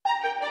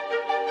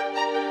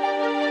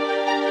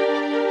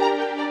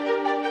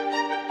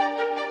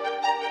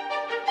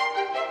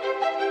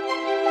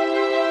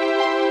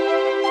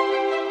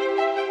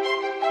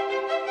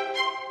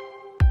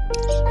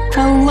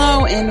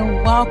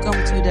welcome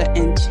to the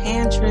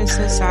Enchantress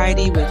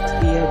Society with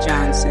Tia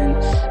Johnson,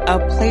 a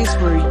place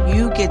where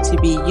you get to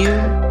be you,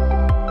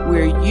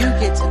 where you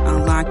get to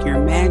unlock your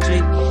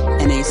magic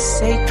in a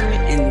sacred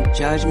and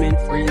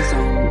judgment-free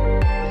zone.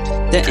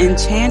 The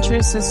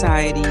Enchantress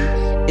Society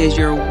is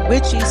your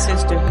witchy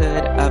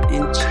sisterhood of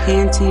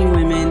enchanting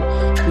women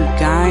who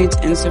guides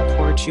and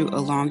supports you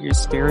along your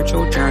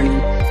spiritual journey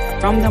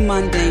from the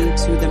mundane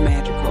to the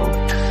magical.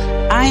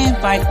 I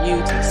invite you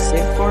to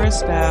sit for a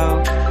spell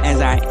as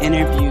I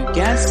interview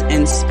guests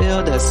and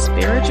spill the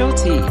spiritual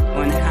tea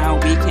on how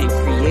we can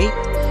create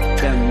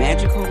the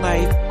magical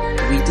life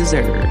we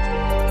deserve.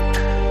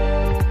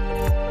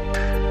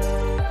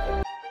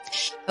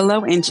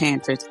 Hello,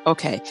 Enchantress.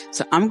 Okay,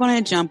 so I'm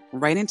going to jump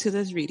right into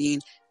this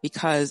reading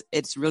because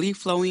it's really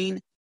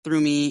flowing through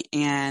me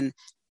and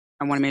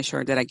I want to make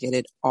sure that I get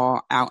it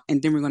all out.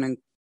 And then we're going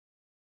to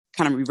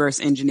kind of reverse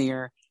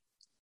engineer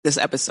this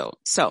episode.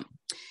 So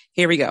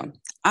here we go.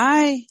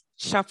 I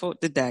shuffled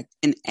the deck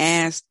and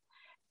asked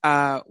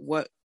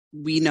what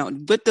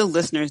the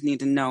listeners need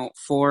to know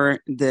for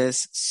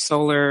this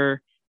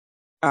solar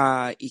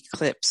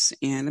eclipse.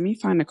 And let me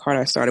find the card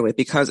I started with,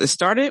 because it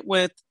started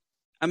with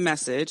a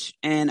message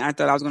and I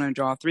thought I was going to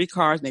draw 3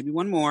 cards, maybe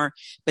one more,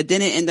 but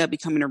then it ended up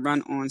becoming a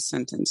run-on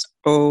sentence.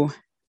 Oh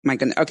my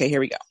goodness. Okay, here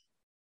we go.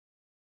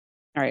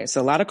 All right,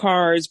 so a lot of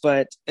cards,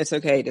 but it's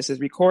okay. This is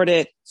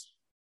recorded.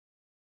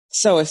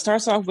 So it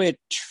starts off with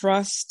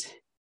trust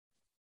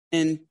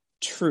and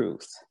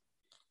truth.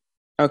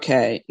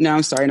 Okay. No,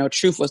 I'm sorry. No,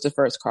 truth was the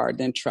first card,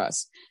 then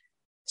trust.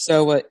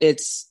 So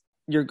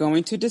you're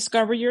going to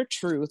discover your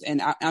truth,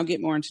 and I'll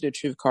get more into the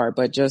truth card,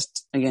 but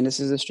just, again, this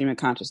is a stream of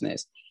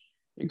consciousness.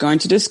 You're going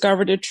to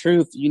discover the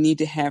truth. You need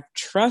to have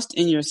trust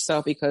in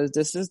yourself because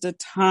this is the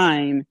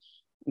time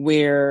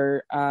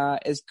where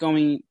it's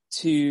going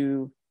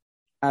to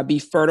be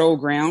fertile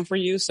ground for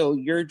you. So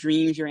your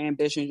dreams, your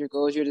ambitions, your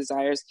goals, your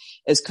desires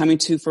is coming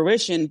to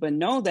fruition. But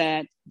know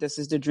that this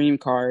is the dream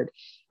card.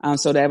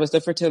 So that was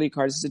the fertility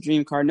card. This is the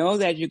dream card. Know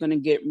that you're going to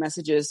get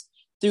messages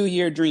through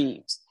your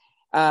dreams.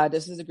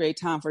 This is a great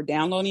time for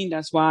downloading.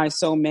 That's why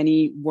so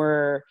many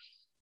were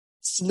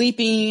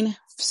sleeping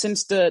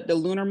since the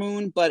lunar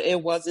moon, but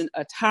it wasn't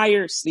a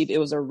tired sleep. It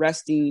was a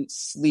resting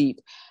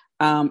sleep.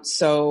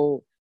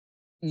 So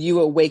you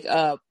will wake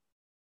up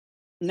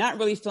not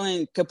really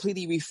feeling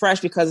completely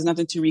refreshed because there's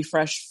nothing to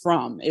refresh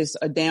from. It's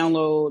a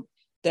download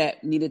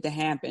that needed to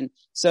happen.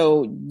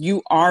 So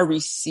you are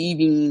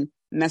receiving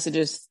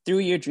messages through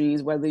your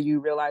dreams, whether you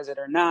realize it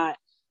or not.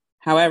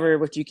 However,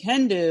 what you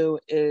can do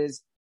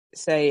is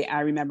say,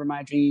 I remember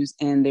my dreams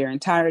in their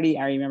entirety.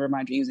 I remember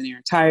my dreams in their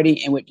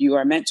entirety. And what you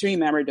are meant to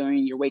remember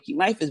during your waking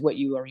life is what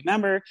you will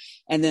remember.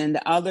 And then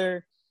the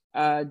other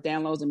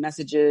downloads and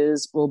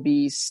messages will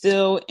be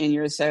still in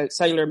your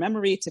cellular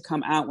memory to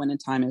come out when the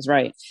time is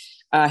right.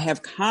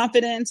 Have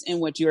confidence in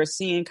what you are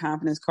seeing,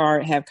 confidence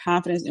card. Have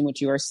confidence in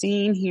what you are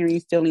seeing, hearing,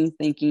 feeling,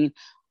 thinking,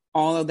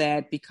 all of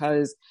that,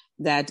 because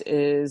that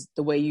is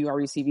the way you are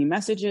receiving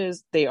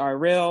messages. They are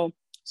real.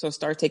 So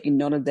start taking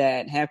note of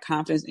that. Have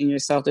confidence in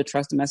yourself to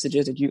trust the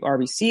messages that you are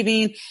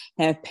receiving.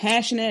 Have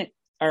passionate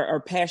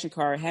or passion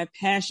card. Have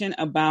passion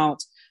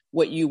about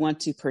what you want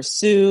to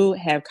pursue.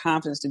 Have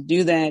confidence to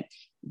do that.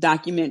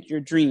 Document your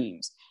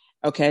dreams.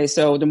 Okay,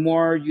 so the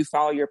more you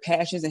follow your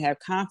passions and have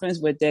confidence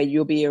with that,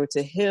 you'll be able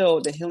to heal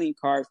the healing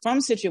card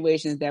from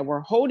situations that were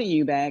holding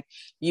you back.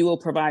 You will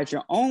provide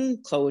your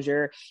own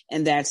closure,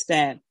 and that's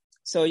that.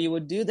 So you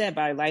will do that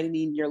by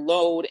lightening your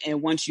load.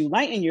 And once you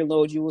lighten your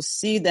load, you will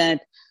see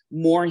that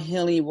more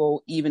healing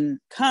will even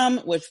come,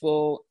 which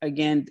will,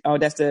 again,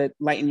 that's the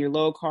lighten your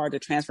load card, the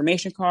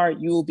transformation card.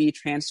 You will be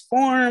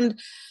transformed.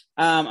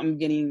 I'm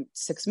getting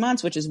 6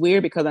 months, which is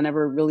weird because I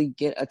never really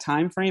get a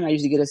time frame. I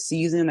usually get a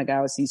season, like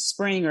I would see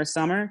spring or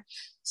summer.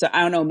 So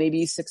I don't know,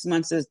 maybe 6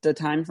 months is the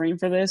time frame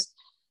for this.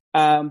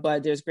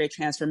 But there's great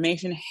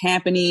transformation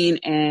happening,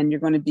 and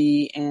you're going to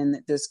be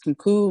in this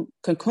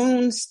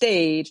cocoon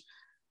stage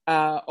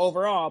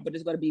overall, but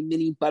there's going to be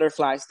many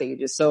butterfly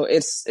stages. So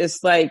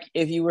it's like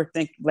if you were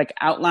thinking like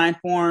outline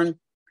form,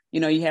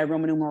 you have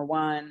Roman numeral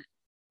 1,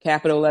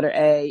 capital letter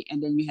A,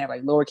 and then you have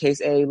like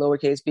lowercase a,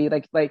 lowercase b,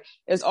 like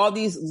there's all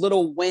these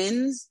little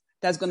wins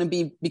that's going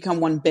to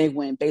become one big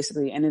win,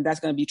 basically. And then that's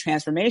going to be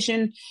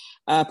transformation.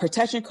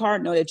 Protection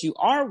card, know that you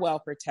are well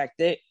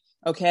protected.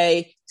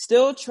 Okay.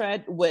 Still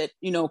tread with,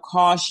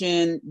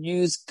 caution,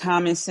 use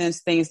common sense,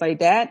 things like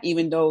that,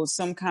 even though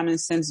some common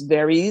sense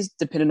varies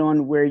depending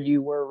on where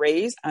you were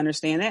raised. I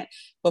understand that,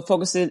 but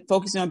focusing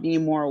on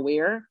being more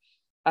aware.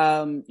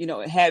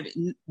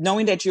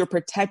 Knowing that you're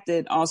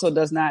protected also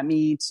does not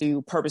mean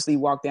to purposely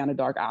walk down a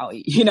dark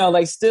alley,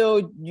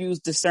 still use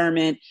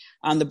discernment.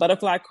 The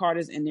butterfly card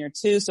is in there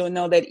too. So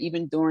know that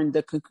even during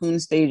the cocoon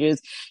stages,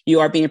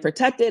 you are being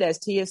protected, as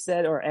Tia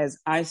said, or as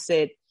I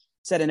said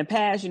in the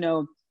past,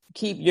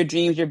 keep your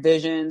dreams, your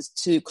visions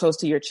too close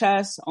to your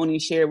chest. Only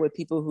share with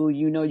people who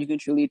you can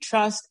truly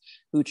trust,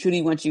 who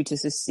truly want you to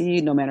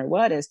succeed no matter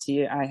what, as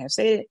Tia I have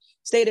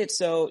stated.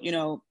 So,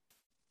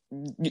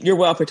 you're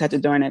well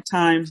protected during that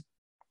time.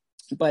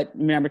 But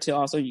remember to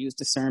also use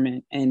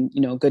discernment and,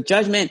 good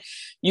judgment.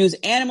 Use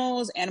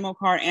animals.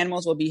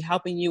 Animals will be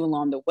helping you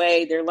along the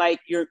way. They're like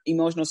your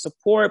emotional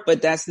support,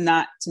 but that's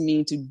not to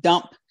mean to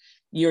dump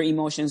your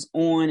emotions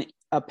on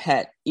a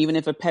pet. Even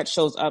if a pet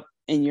shows up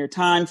in your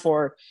time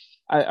or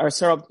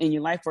show up in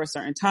your life for a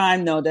certain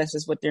time, no, that's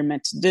just what they're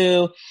meant to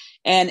do.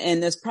 And in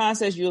this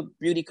process, you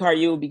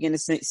will begin to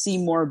see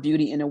more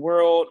beauty in the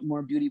world,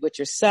 more beauty with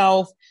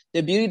yourself,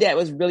 the beauty that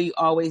was really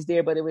always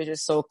there, but it was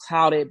just so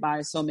clouded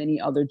by so many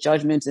other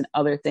judgments and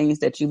other things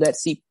that you let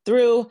seep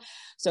through.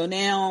 So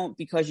now,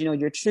 because you know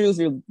your truth,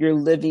 you're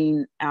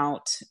living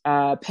out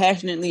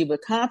passionately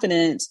with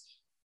confidence,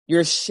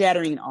 you're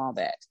shattering all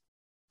that.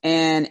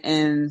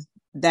 And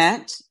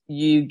that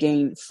you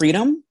gain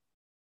freedom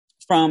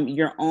from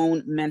your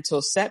own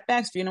mental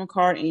setbacks, freedom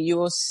card, and you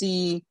will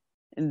see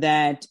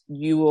that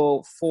you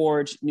will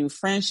forge new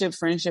friendships.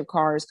 Friendship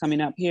cards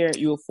coming up here.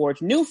 You will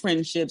forge new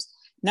friendships,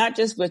 not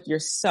just with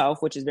yourself,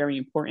 which is very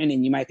important.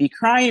 And you might be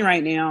crying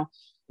right now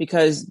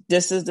because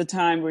this is the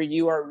time where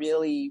you are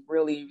really,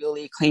 really,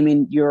 really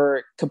claiming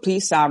your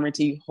complete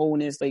sovereignty,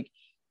 wholeness. Like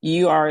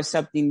you are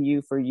accepting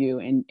you for you.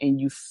 And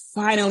you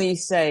finally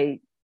say,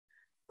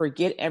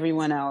 forget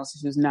everyone else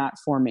who's not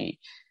for me.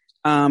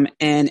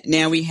 And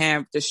now we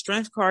have the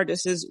strength card.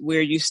 This is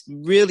where you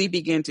really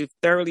begin to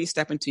thoroughly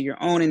step into your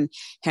own and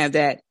have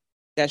that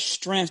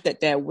strength,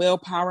 that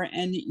willpower,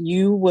 and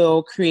you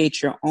will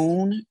create your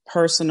own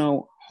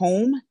personal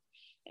home.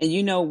 And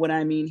you know what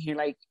I mean here.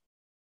 Like,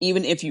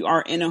 even if you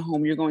are in a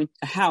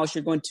house,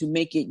 you're going to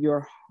make it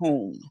your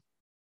home.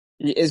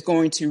 It's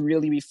going to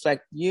really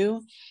reflect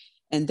you.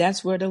 And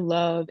that's where the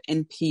love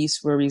and peace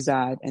will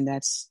reside. And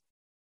that's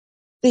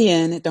the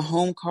end, the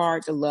home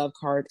card, the love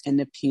card, and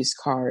the peace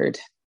card.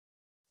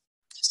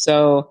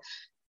 So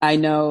I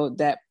know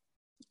that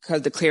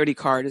because the clarity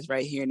card is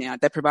right here now,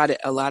 that provided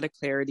a lot of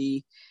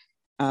clarity.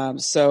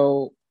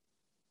 So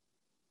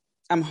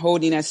I'm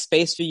holding that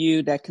space for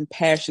you, that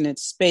compassionate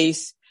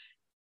space,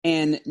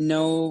 and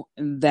know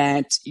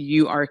that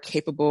you are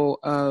capable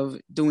of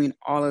doing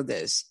all of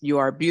this. You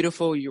are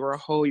beautiful. You are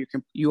whole.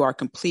 You are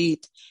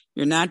complete.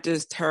 You're not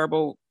this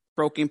terrible,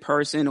 broken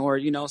person or,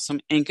 some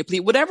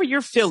incomplete, whatever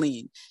you're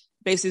feeling.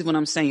 Basically what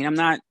I'm saying. I'm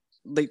not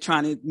like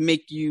trying to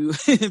make you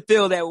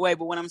feel that way.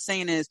 But what I'm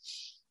saying is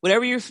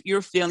whatever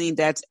you're feeling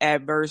that's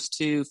adverse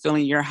to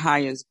feeling your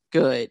highest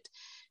good,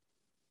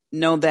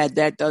 know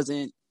that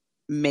doesn't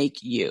make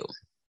you.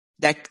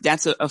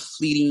 That's a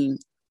fleeting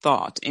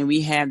thought. And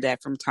we have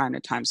that from time to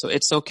time. So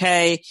it's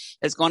okay.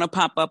 It's going to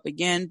pop up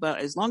again. But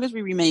as long as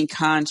we remain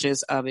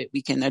conscious of it,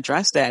 we can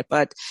address that.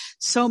 But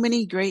so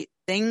many great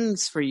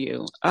things for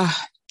you.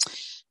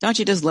 Don't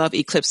you just love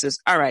eclipses?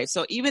 All right.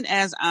 So even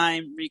as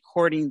I'm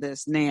recording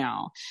this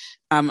now,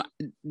 I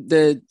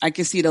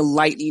can see the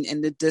lightning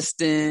in the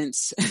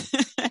distance.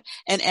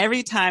 And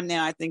every time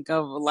now I think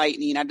of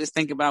lightning, I just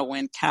think about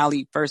when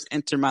Callie first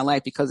entered my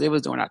life because it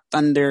was during a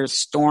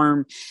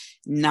thunderstorm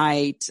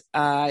night.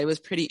 It was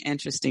pretty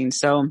interesting.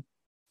 So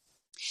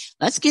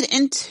let's get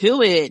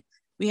into it.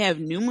 We have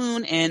new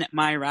moon and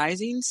my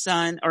rising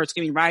sign,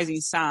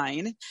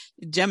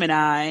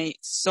 Gemini,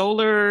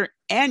 solar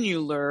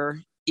annular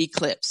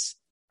eclipse,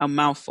 a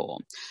mouthful.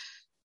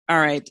 All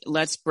right,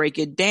 let's break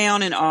it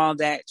down and all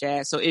that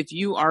jazz. So if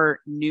you are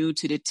new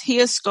to the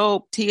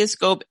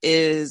Teoscope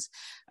is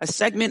a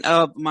segment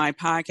of my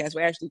podcast,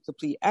 we're actually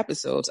complete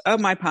episodes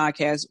of my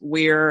podcast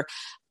where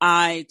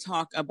I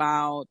talk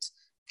about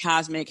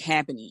cosmic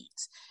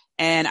happenings.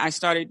 And I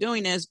started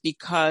doing this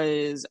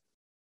because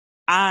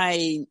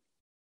I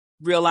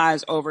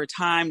realized over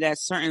time that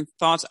certain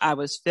thoughts I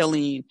was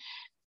feeling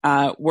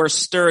were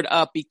stirred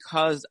up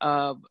because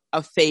of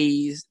a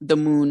phase the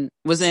moon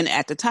was in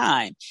at the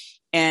time.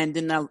 And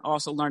then I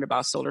also learned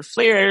about solar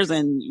flares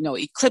and,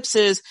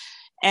 eclipses.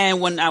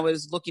 And when I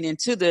was looking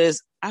into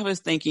this, I was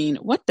thinking,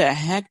 what the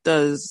heck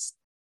does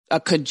a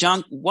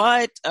conjunct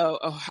what?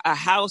 A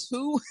house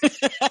who?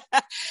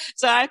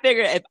 So I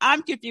figured if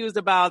I'm confused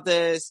about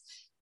this,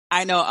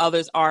 I know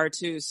others are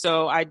too.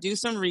 So I do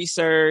some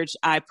research.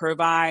 I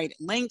provide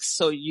links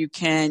so you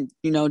can,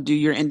 do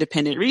your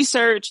independent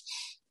research.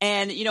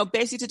 And,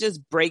 basically to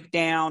just break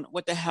down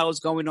what the hell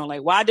is going on.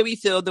 Like, why do we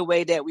feel the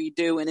way that we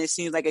do? And it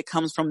seems like it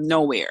comes from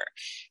nowhere,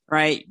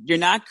 right? You're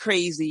not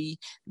crazy.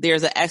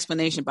 There's an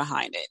explanation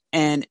behind it.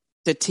 And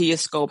the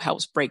Teoscope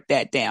helps break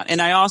that down.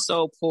 And I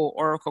also pull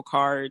oracle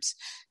cards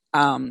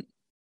for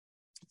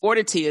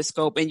the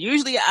Teoscope. And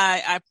usually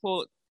I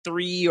pull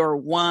 3 or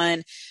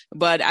 1,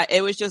 but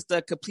it was just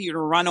a complete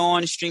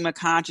run-on stream of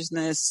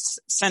consciousness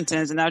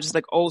sentence. And I was just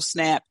like, oh,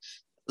 snap.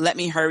 Let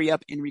me hurry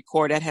up and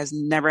record. That has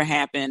never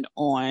happened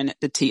on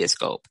the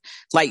Teoscope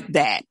like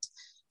that.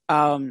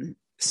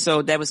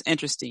 So that was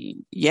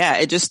interesting. Yeah,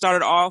 it just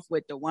started off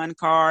with the one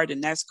card, the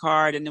next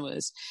card, and it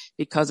was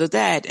because of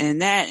that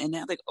and that. And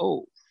I'm like,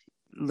 oh,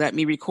 let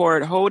me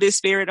record. Hold it,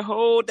 spirit,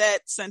 hold that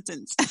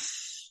sentence.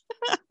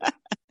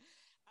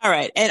 All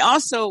right. And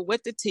also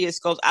with the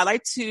Teoscopes, I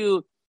like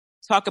to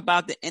talk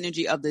about the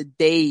energy of the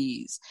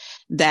days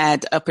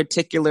that a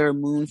particular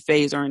moon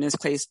phase, or in this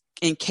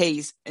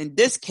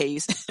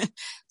case,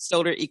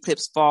 solar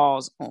eclipse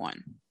falls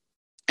on,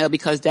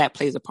 because that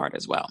plays a part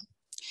as well.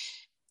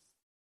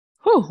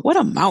 Whew, what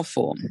a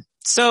mouthful.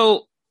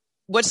 So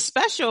what's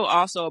special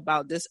also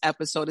about this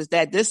episode is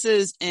that this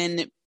is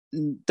in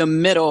the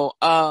middle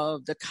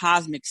of the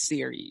cosmic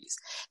series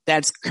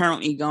that's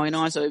currently going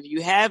on. So if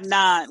you have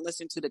not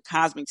listened to the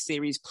cosmic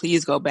series,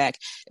 please go back,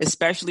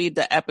 especially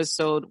the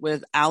episode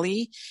with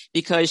Ali,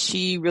 because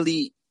she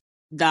really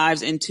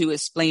dives into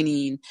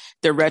explaining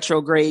the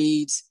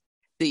retrogrades,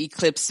 the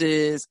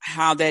eclipses,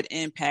 how that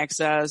impacts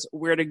us,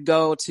 where to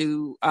go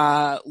to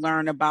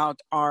learn about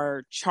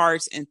our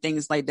charts and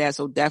things like that.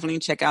 So definitely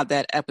check out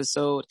that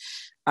episode.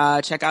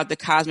 Check out the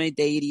Cosmic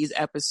Deities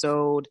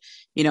episode.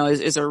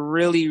 It's a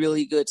really,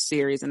 really good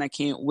series, and I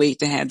can't wait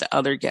to have the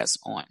other guests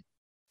on.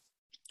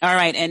 All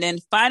right. And then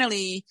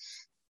finally,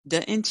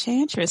 the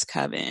Enchantress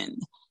Coven.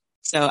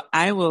 So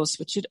I will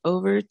switch it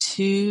over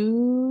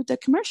to the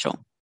commercial.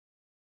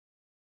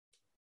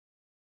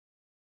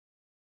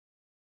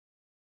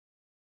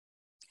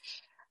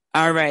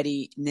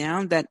 Alrighty,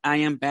 now that I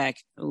am back,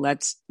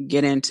 let's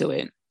get into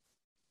it.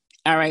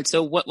 All right,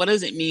 so what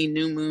does it mean,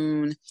 new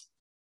moon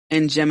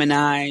in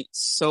Gemini,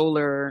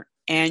 solar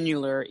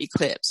annular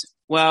eclipse?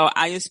 Well,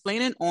 I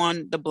explain it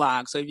on the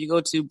blog. So if you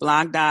go to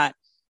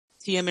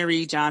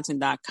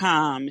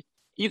blog.tiamariejohnson.com,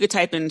 you could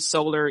type in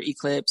solar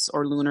eclipse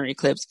or lunar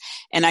eclipse,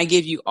 and I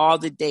give you all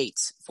the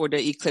dates for the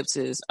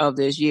eclipses of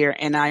this year.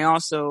 And I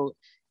also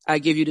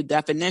give you the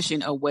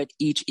definition of what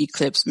each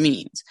eclipse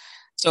means.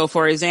 So,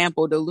 for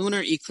example, the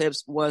lunar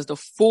eclipse was the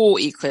full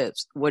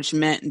eclipse, which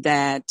meant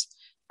that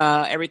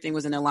everything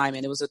was in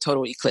alignment. It was a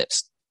total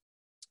eclipse.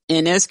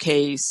 In this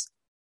case,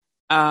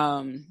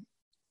 where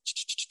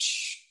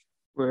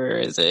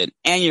is it?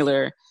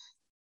 Annular,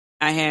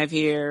 I have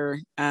here,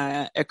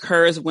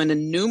 occurs when the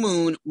new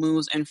moon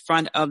moves in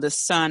front of the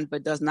sun,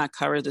 but does not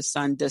cover the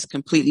sun disk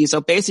completely. So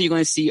basically, you're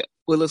going to see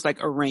what looks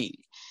like a ring.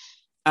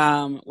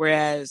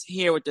 Whereas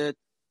here with the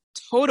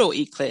total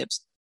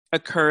eclipse,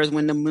 occurs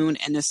when the moon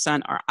and the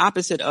sun are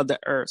opposite of the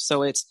earth.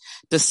 So it's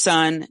the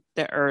sun,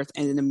 the earth,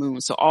 and the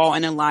moon. So all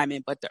in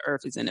alignment, but the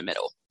earth is in the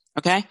middle.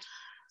 Okay.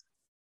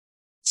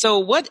 So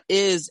what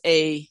is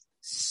a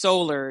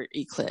solar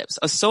eclipse?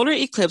 A solar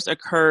eclipse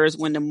occurs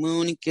when the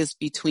moon gets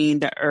between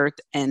the earth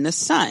and the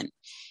sun,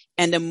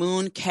 and the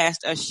moon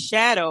casts a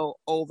shadow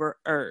over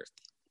earth.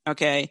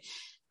 Okay.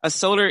 A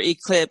solar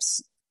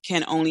eclipse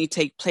can only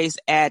take place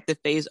at the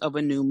phase of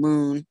a new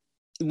moon,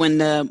 when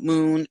the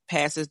moon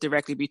passes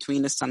directly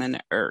between the sun and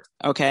the earth.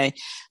 Okay.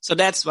 So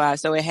that's why.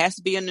 So it has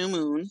to be a new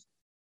moon,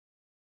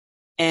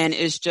 and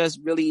it's just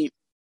really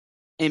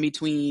in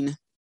between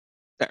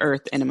the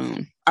earth and the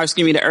moon, or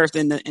excuse me, the earth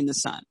and the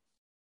sun.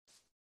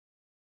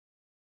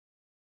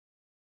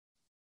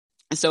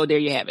 And so there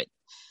you have it.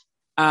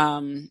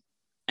 And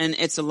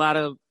it's a lot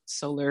of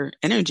solar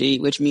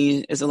energy, which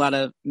means it's a lot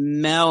of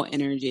male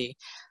energy.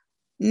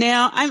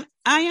 Now,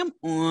 I am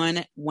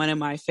on one of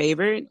my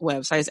favorite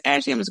websites.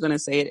 Actually, I'm just going to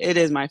say it. It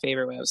is my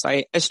favorite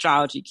website,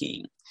 Astrology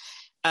King.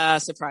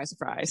 Surprise,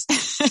 surprise.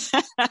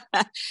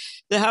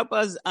 To help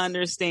us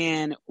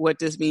understand what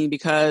this means,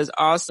 because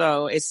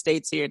also it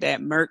states here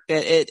that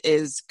it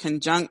is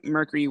conjunct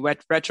Mercury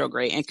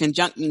retrograde, and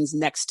conjunct means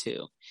next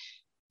to.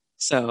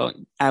 So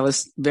I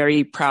was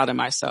very proud of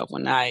myself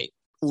when I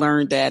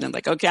learned that, and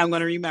like, okay, I'm going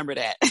to remember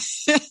that.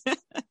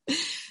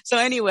 So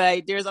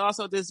anyway, there's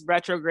also this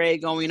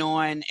retrograde going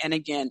on. And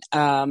again,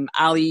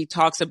 Ali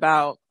talks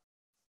about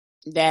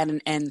that,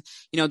 and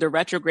the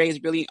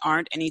retrogrades really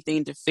aren't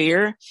anything to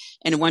fear.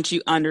 And once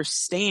you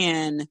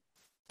understand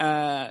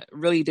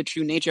really the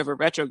true nature of a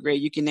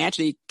retrograde, you can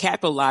actually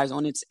capitalize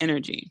on its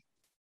energy.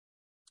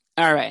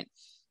 All right.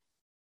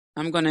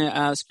 I'm going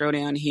to scroll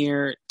down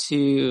here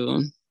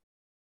to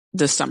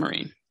the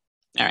summary.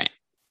 All right.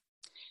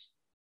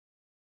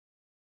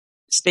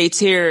 States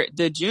here,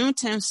 the June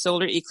 10th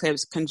solar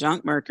eclipse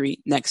conjunct Mercury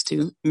next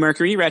to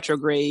Mercury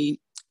retrograde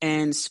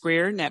and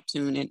square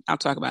Neptune, and I'll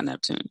talk about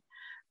Neptune,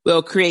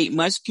 will create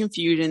much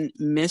confusion,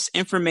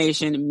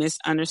 misinformation,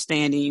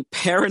 misunderstanding,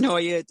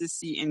 paranoia,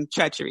 deceit, and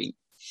treachery.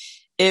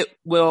 It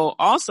will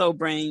also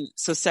bring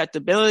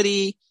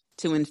susceptibility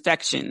to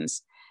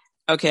infections.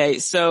 Okay,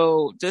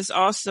 so this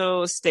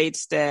also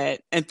states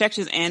that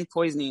infections and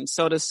poisoning.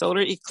 So the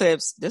solar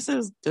eclipse, this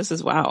is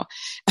wow.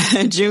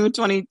 June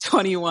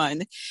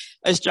 2021,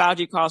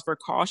 astrology calls for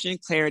caution,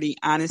 clarity,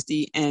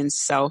 honesty, and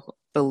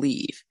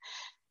self-belief.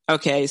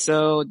 Okay,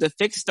 so the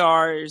fixed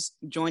stars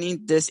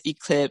joining this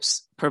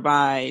eclipse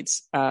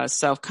provides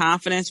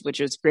self-confidence, which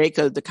is great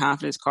because the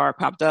confidence card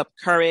popped up.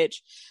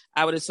 Courage,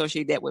 I would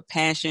associate that with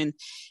passion,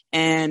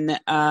 and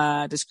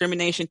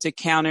discrimination to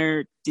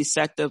counter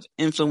deceptive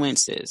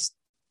influences.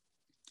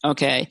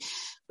 Okay,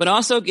 but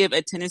also give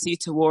a tendency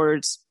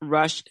towards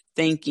rushed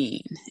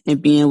thinking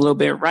and being a little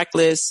bit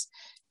reckless.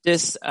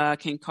 This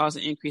can cause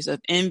an increase of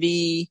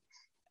envy,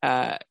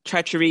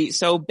 treachery.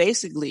 So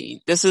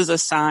basically, this is a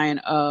sign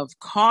of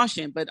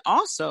caution, but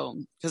also,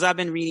 because I've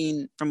been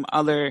reading from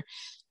other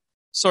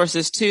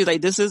sources too,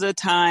 like this is a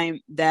time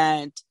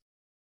that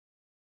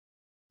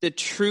the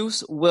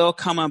truth will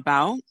come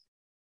about,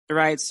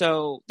 right?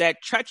 So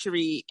that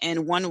treachery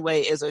in one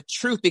way is a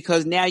truth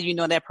because now you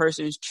know that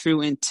person's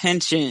true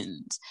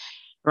intentions,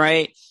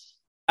 right?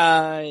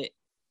 And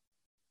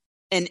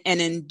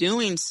in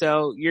doing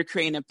so, you're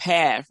creating a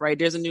path, right?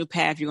 There's a new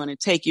path you're going to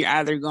take. You're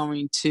either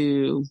going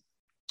to,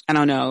 I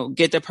don't know,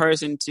 get the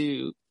person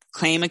to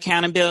claim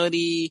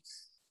accountability,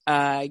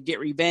 get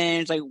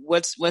revenge. Like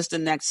what's the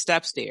next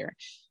steps there?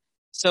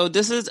 So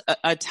this is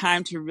a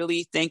time to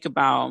really think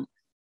about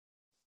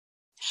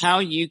how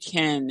you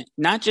can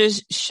not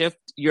just shift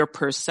your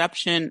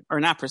perception or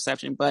not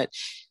perception, but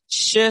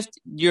shift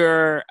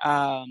your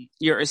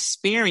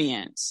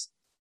experience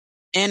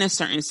in a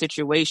certain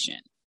situation.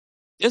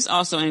 This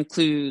also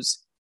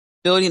includes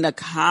building the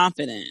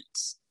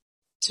confidence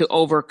to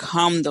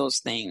overcome those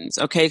things.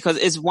 Okay. Because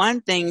it's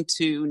one thing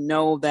to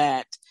know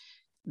that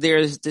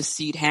there's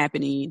deceit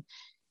happening.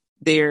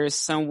 There's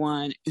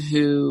someone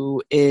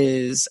who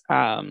is,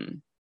 I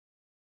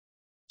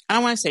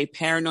don't want to say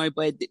paranoid,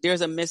 but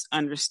there's a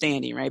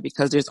misunderstanding, right?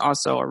 Because there's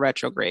also a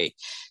retrograde.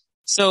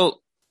 So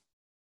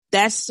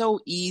that's so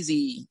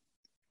easy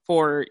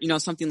for,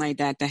 something like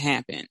that to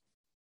happen,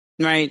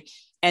 right?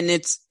 And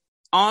it's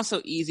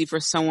also easy for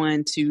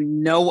someone to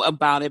know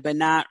about it, but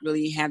not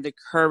really have the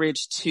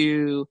courage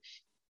to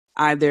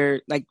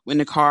either, like when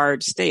the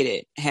card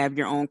stated, have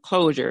your own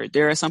closure.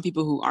 There are some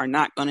people who are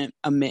not going to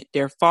admit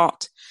their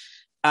fault,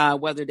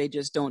 whether they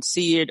just don't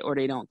see it or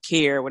they don't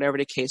care, whatever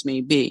the case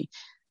may be.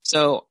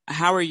 So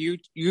how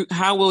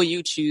will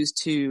you choose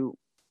to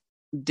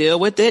deal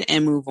with it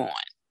and move on?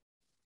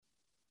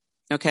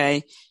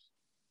 Okay.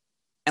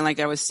 And like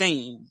I was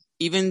saying,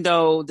 even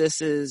though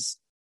this is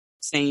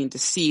saying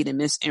deceit and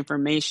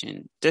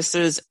misinformation, this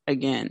is,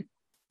 again,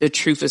 the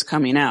truth is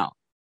coming out,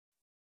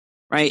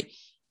 right?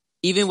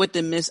 Even with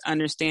the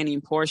misunderstanding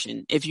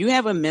portion, if you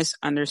have a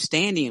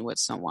misunderstanding with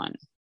someone,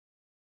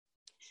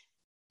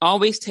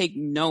 always take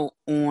note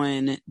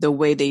on the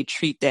way they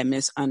treat that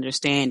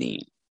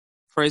misunderstanding.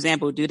 For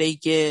example, do they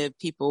give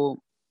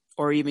people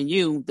or even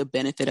you the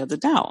benefit of the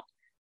doubt,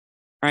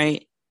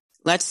 right?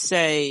 Let's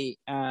say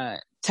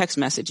text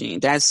messaging.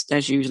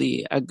 That's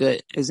usually a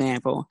good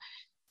example.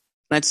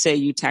 Let's say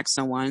you text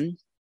someone,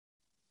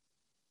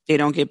 they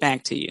don't get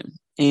back to you,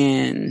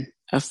 and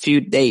a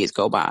few days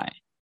go by.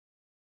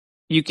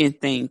 You can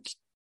think,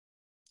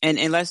 and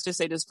let's just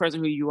say this person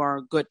who you are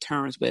on good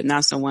terms with,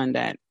 not someone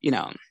that, you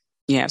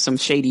have some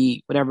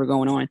shady whatever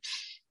going on.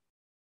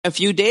 A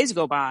few days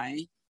go by,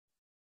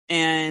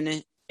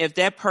 and if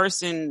that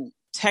person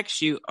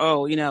texts you,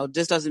 oh,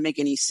 this doesn't make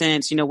any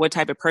sense. What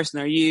type of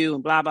person are you?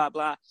 And blah, blah,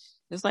 blah.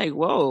 It's like,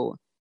 whoa.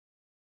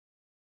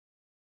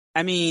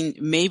 I mean,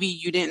 maybe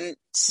you didn't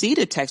see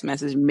the text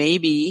message.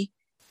 Maybe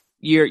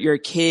your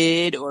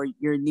kid or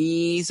your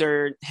niece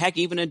or heck,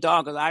 even a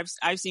dog.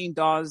 I've seen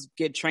dogs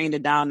get trained to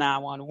dial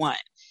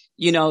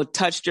 911.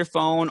 Touched your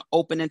phone,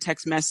 open a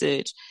text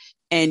message,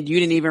 and you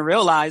didn't even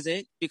realize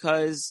it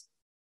because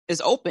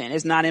it's open.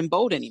 It's not in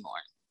bold anymore.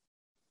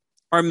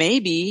 Or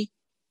maybe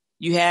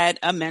you had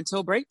a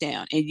mental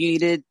breakdown and you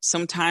needed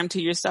some time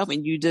to yourself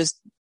and you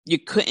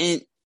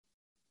couldn't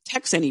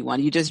text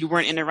anyone. You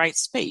weren't in the right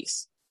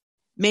space.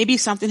 Maybe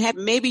something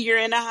happened. Maybe you're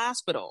in a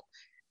hospital.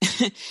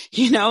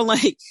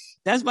 Like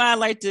that's why I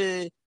like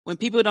to, when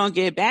people don't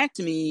get back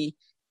to me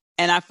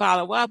and I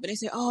follow up and they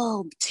say,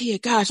 oh, Tia,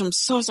 gosh, I'm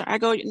so sorry. I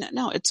go,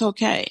 no, it's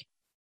okay.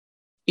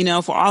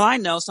 For all I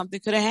know, something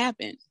could have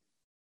happened.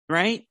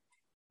 Right.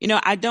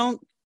 I don't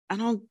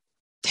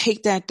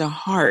take that to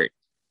heart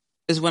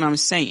is what I'm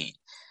saying.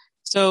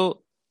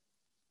 So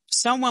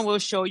someone will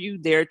show you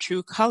their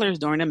true colors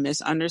during a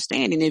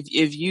misunderstanding.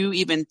 If you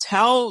even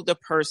tell the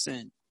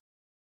person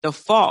the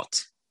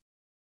fault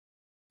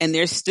and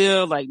they're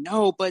still like,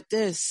 no, but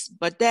this,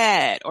 but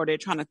that, or they're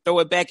trying to throw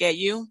it back at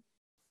you,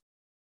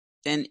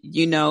 then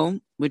you know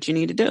what you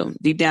need to do.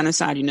 Deep down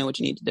inside, you know what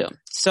you need to do.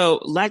 So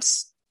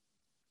let's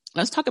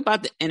talk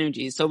about the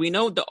energy. So we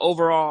know the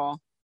overall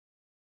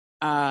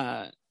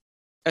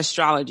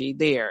astrology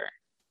there.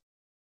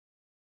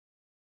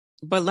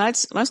 But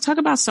let's talk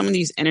about some of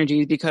these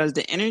energies, because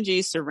the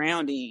energy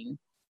surrounding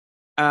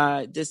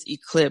this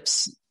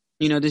eclipse,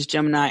 this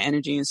Gemini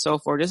energy and so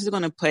forth, this is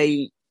going to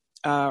play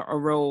a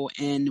role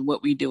in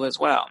what we do as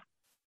well.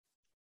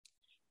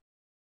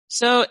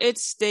 So it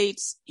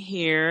states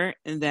here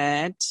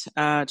that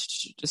the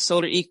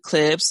solar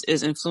eclipse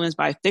is influenced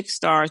by fixed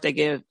stars that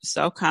give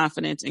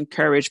self-confidence and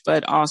courage,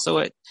 but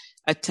also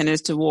a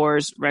tendency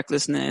towards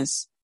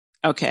recklessness.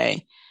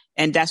 Okay.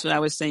 And that's what I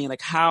was saying.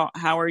 Like, how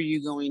are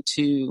you going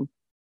to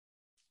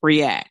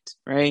react,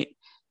 right?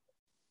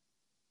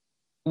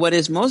 What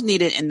is most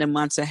needed in the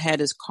months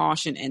ahead is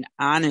caution and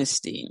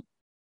honesty.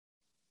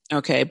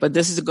 Okay. But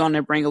this is going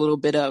to bring a little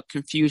bit of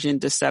confusion,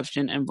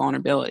 deception, and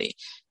vulnerability.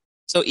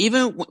 So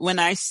even when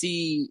I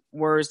see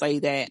words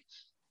like that,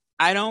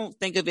 I don't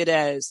think of it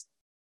as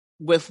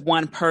with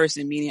one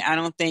person, meaning I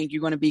don't think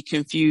you're going to be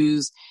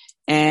confused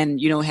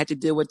and, have to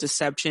deal with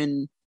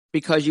deception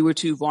because you were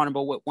too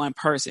vulnerable with one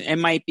person. It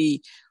might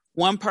be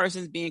one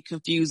person's being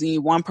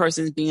confusing, one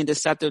person's being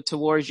deceptive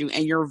towards you,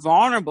 and you're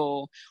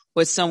vulnerable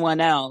with someone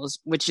else,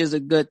 which is a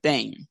good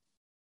thing.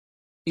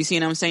 You see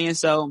what I'm saying?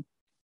 So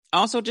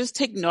also just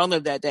take note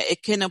of that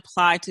it can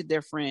apply to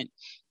different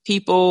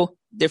people,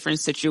 different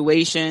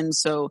situations.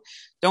 So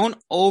don't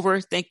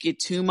overthink it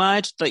too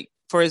much. Like,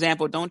 for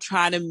example, don't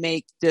try to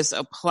make this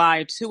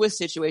apply to a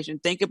situation.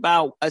 Think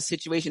about a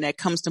situation that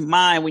comes to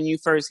mind when you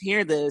first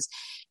hear this,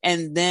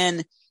 and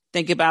then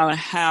think about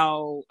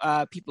how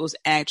people's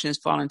actions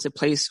fall into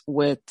place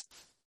with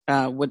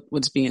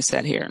what's being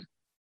said here.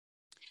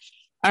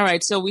 All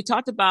right. So we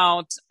talked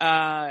about,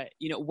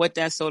 what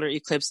that solar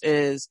eclipse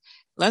is.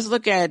 Let's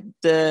look at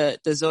the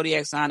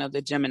zodiac sign of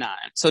the Gemini.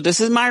 So this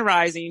is my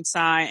rising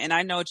sign, and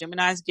I know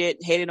Geminis get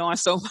hated on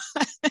so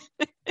much.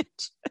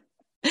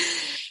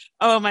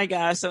 Oh my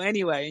gosh. So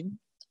anyway,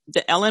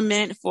 the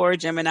element for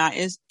Gemini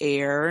is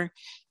air.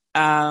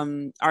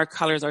 Our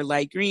colors are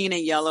light green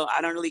and yellow.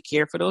 I don't really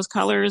care for those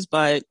colors,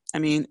 but I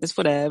mean, it's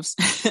whatevs.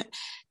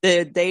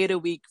 The day of the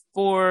week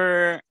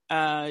for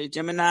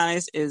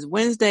Geminis is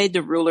Wednesday.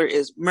 The ruler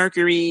is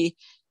Mercury,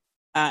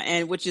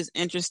 and which is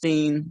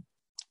interesting.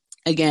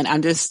 Again,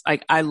 I'm just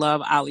like, I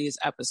love Ali's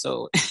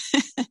episode,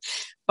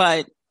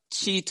 but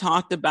she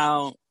talked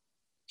about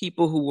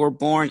people who were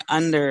born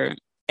under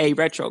a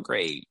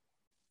retrograde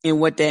and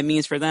what that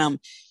means for them.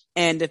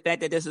 And the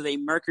fact that this is a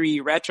Mercury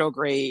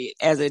retrograde,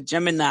 as a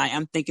Gemini,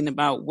 I'm thinking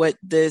about what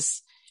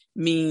this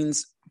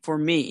means for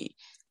me,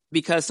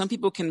 because some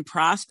people can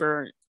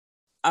prosper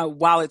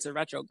while it's a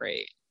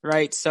retrograde,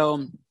 right?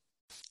 So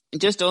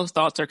just those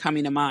thoughts are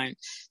coming to mind.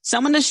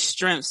 Some of the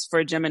strengths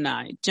for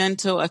Gemini: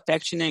 gentle,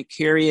 affectionate,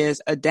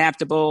 curious,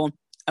 adaptable,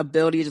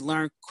 ability to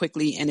learn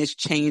quickly and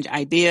exchange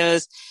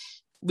ideas.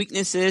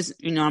 Weaknesses,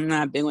 I'm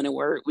not big on the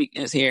word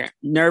weakness here.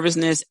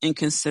 Nervousness,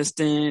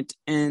 inconsistent,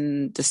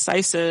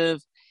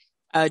 indecisive.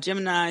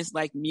 Geminis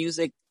like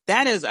music.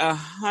 That is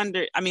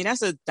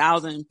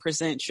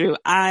 1,000% true.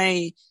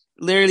 I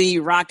literally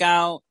rock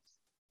out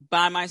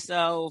by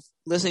myself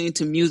listening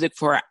to music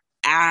for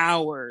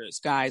hours,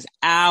 guys,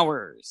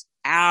 hours.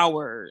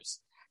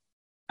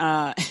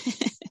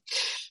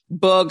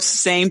 Books,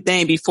 same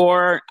thing.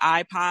 Before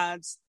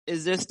iPods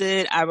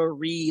existed, I would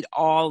read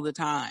all the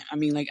time. I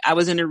mean, like, I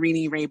was in a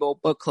Reading Rainbow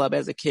book club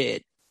as a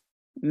kid.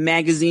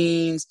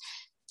 Magazines,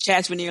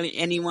 chats with nearly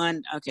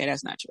anyone. Okay,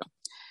 that's not true.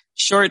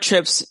 Short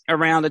trips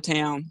around the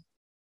town.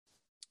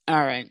 All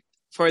right.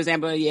 For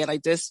example,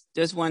 like this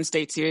one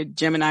states here,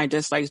 Gemini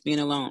dislikes being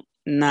alone.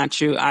 Not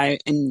true. I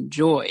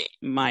enjoy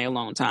my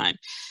alone time.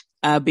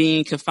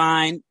 Being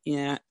confined,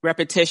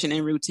 repetition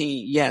and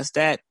routine. Yes,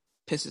 that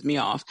pisses me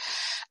off.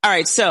 All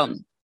right. So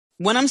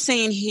what I'm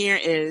saying here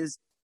is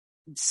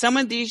some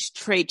of these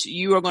traits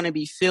you are going to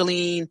be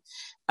feeling,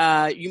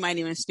 you might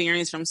even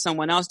experience from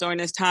someone else during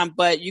this time,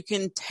 but you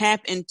can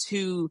tap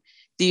into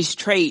these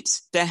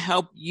traits to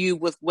help you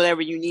with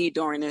whatever you need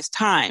during this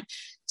time.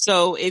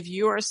 So if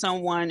you are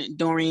someone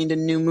during the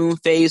new moon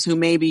phase who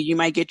maybe you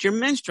might get your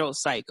menstrual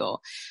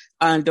cycle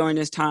during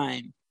this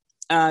time,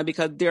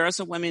 because there are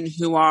some women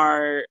who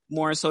are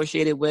more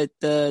associated with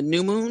the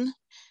new moon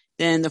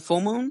than the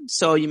full moon.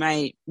 So you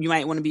might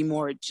want to be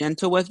more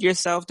gentle with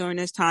yourself during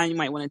this time. You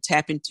might want to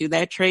tap into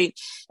that trait.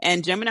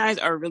 And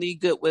Geminis are really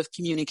good with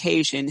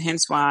communication.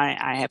 Hence why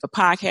I have a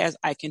podcast.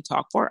 I can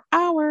talk for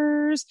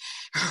hours,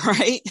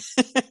 right?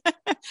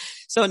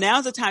 So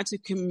now's the time to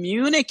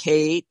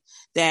communicate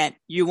that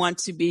you want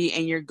to be,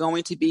 and you're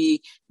going to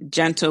be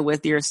gentle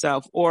with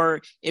yourself.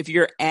 Or if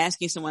you're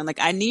asking someone,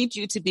 like, I need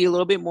you to be a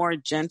little bit more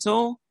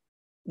gentle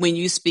when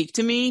you speak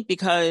to me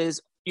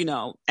because,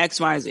 X,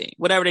 Y, Z,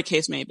 whatever the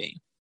case may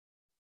be.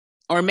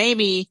 Or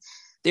maybe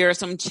there are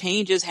some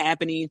changes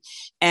happening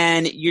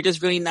and you're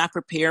just really not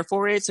prepared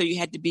for it. So you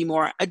had to be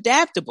more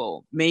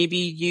adaptable. Maybe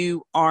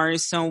you are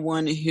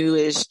someone who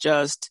is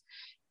just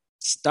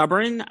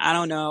stubborn. I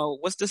don't know.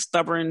 What's the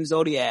stubborn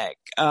zodiac?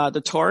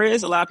 The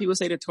Taurus. A lot of people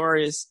say the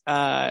Taurus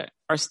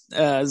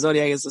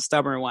zodiac is a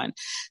stubborn one.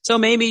 So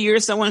maybe you're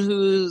someone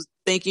who's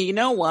thinking, you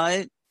know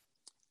what?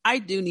 I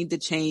do need to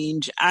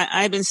change.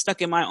 I've been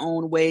stuck in my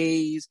own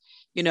ways.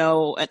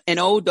 An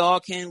old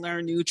dog can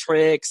learn new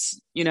tricks.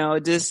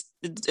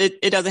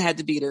 It doesn't have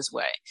to be this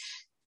way.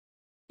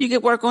 You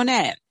could work on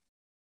that.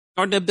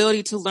 Or the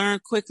ability to learn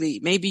quickly.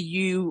 Maybe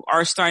you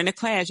are starting a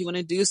class, you want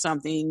to do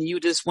something, you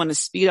just want to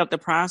speed up the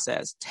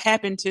process.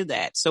 Tap into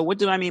that. So what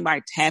do I mean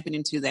by tapping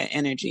into that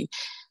energy?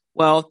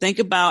 Well, think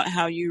about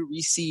how you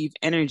receive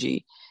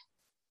energy.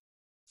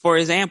 For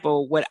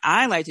example, what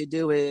I like to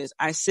do is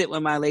I sit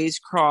with my legs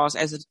crossed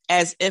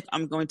as if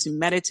I'm going to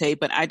meditate,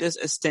 but I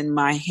just extend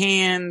my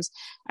hands,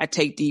 I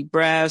take deep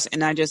breaths,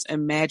 and I just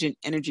imagine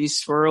energy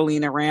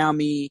swirling around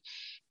me.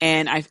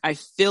 And I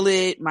feel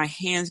it. My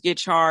hands get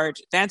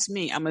charged. That's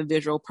me. I'm a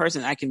visual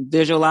person. I can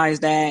visualize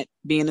that,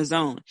 be in the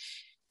zone.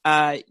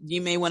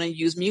 You may want to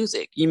use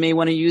music. You may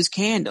want to use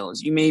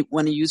candles. You may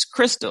want to use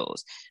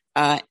crystals,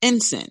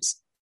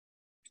 incense,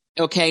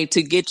 okay,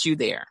 to get you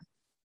there.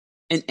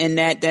 And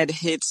that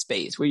hit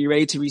space where you're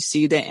ready to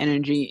receive that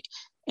energy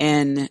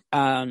and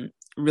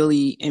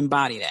really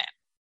embody that.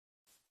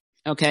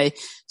 Okay.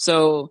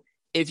 So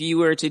if you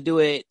were to do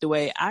it the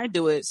way I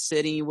do it,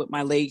 sitting with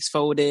my legs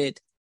folded,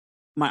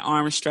 my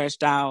arms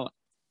stretched out,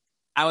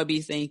 I would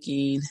be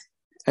thinking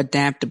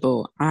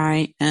adaptable.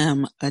 I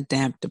am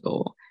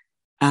adaptable.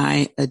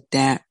 I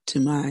adapt to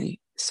my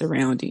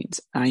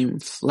surroundings. I am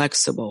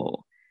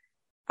flexible.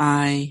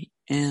 I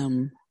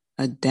am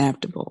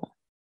adaptable.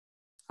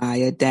 I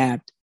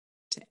adapt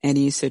to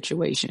any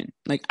situation.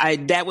 Like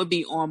that would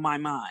be on my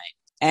mind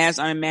as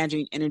I'm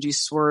imagining energy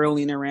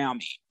swirling around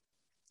me.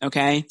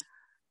 Okay.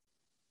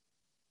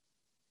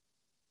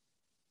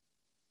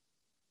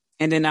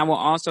 And then I will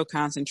also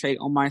concentrate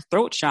on my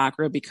throat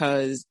chakra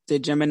because the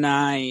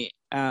Gemini,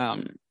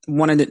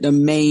 one of the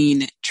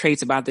main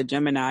traits about the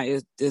Gemini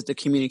is the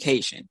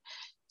communication.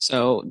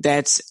 So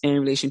that's in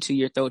relation to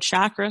your throat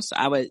chakra. So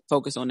I would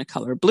focus on the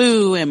color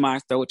blue and my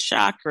throat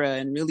chakra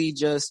and really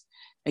just,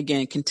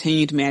 again,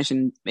 continue to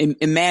imagine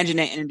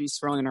that energy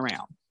swirling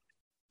around.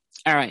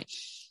 All right.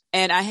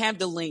 And I have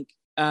the link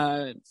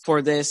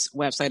for this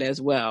website as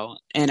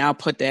well. And I'll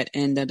put that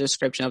in the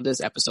description of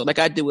this episode, like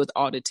I do with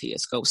all the Tia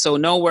scopes. So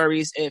no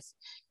worries if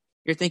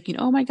you're thinking,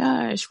 oh my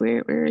gosh,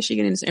 where is she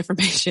getting this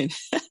information?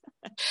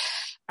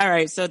 All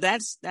right. So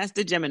that's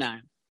the Gemini.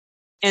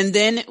 And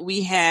then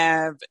we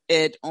have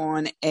it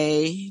on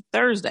a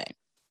Thursday.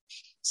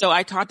 So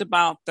I talked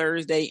about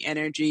Thursday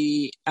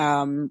energy,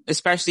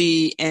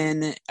 especially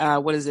in,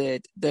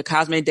 the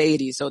cosmic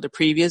deity. So the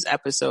previous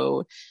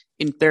episode.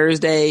 And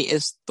Thursday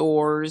is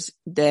Thor's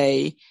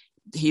day.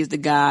 He's the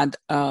god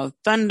of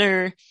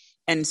thunder.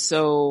 And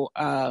so,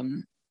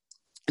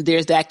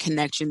 there's that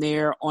connection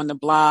there on the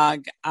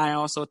blog. I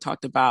also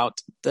talked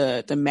about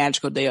the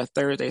magical day of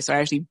Thursday. So I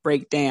actually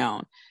break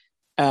down,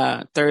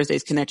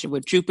 Thursday's connection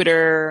with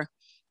Jupiter,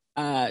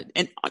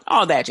 and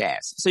all that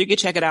jazz. So you can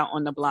check it out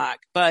on the blog.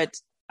 But,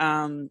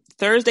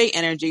 Thursday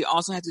energy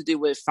also has to do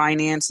with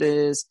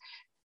finances.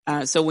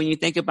 So when you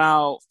think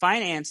about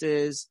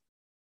finances,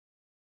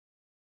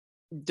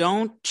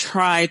 don't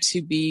try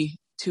to be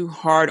too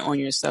hard on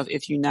yourself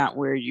if you're not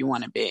where you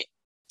want to be.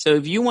 So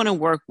if you want to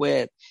work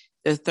with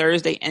the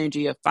Thursday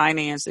energy of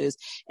finances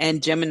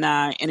and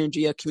Gemini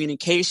energy of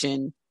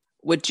communication,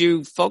 what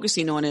you're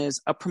focusing on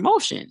is a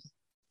promotion,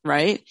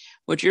 right?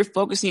 What you're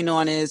focusing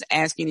on is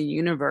asking the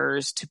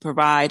universe to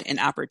provide an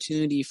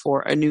opportunity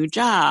for a new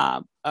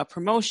job, a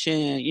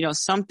promotion,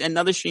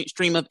 another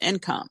stream of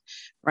income,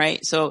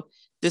 right? So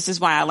this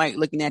is why I like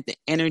looking at the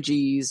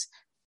energies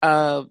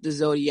of the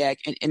zodiac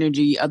and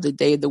energy of the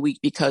day of the week,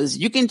 because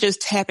you can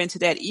just tap into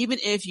that even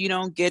if you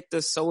don't get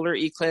the solar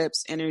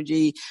eclipse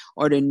energy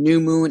or the new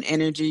moon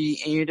energy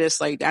and you're just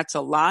like, that's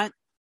a lot.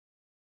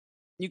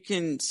 You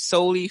can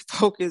solely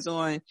focus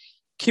on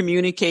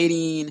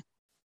communicating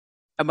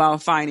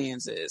about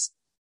finances.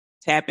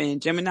 Tap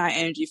in Gemini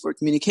energy for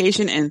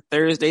communication and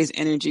Thursday's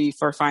energy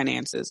for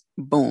finances.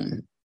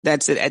 Boom.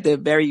 That's it at the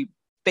very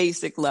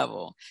basic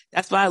level.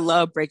 That's why I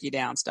love breaking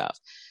down stuff.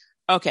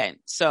 Okay.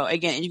 So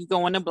again, you can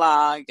go on the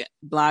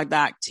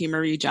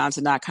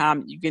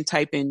blog.tmariejohnson.com. You can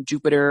type in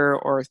Jupiter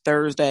or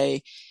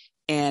Thursday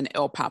and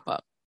it'll pop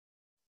up.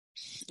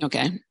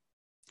 Okay.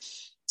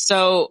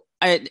 So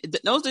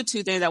those are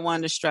two things I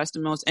wanted to stress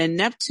the most. And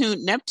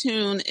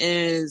Neptune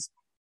is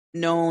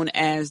known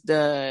as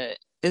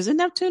is it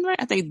Neptune, right?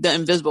 I think the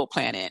invisible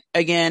planet.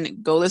 Again,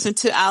 go listen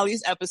to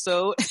Ali's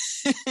episode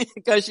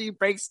because she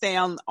breaks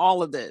down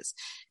all of this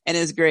and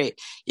it's great.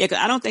 Yeah, because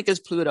I don't think it's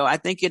Pluto. I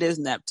think it is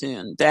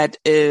Neptune that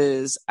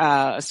is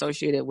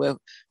associated with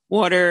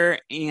water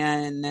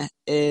and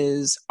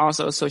is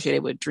also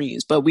associated with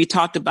dreams. But we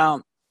talked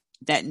about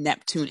that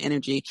Neptune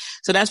energy.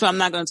 So that's why I'm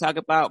not going to talk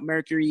about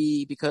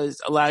Mercury,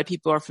 because a lot of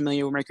people are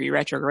familiar with Mercury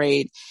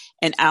retrograde,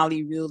 and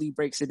Ali really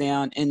breaks it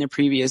down in the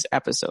previous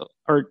episodes.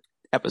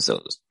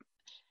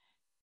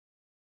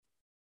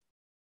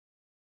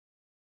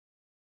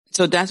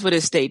 So that's what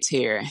it states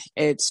here.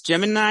 It's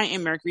Gemini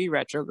and Mercury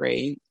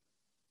retrograde.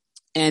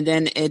 And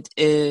then it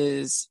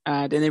is,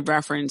 then they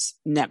reference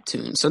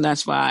Neptune. So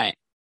that's why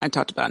I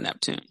talked about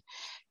Neptune.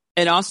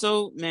 It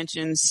also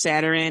mentions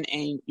Saturn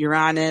and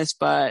Uranus,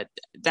 but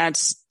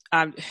it's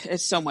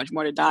so much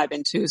more to dive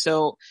into.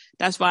 So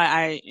that's why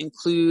I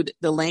include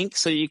the link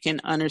so you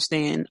can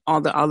understand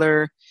all the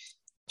other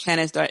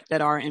planets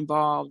that are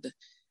involved.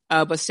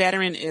 But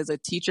Saturn is a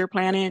teacher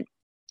planet.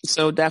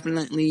 So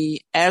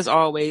definitely, as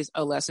always,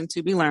 a lesson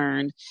to be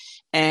learned.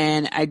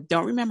 And I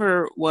don't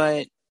remember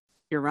what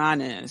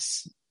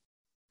Uranus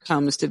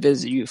comes to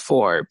visit you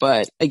for.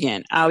 But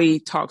again,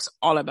 Ali talks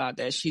all about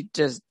that. She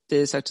just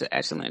did such an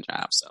excellent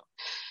job. So,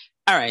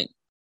 all right.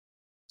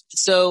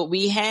 So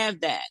we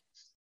have that.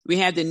 We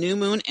have the new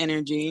moon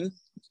energy,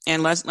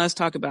 and let's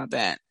talk about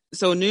that.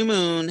 So new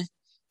moon,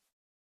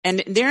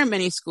 and there are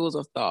many schools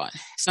of thought.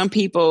 Some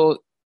people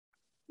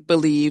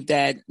believe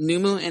that new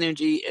moon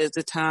energy is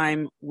the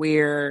time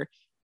where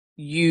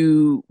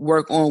you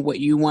work on what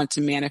you want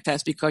to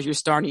manifest because you're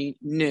starting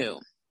new.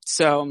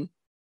 So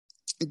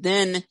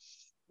then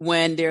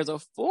when there's a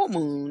full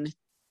moon,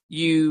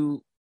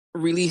 you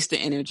release the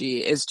energy.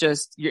 It's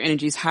just your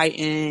energy's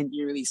heightened,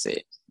 you release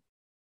it.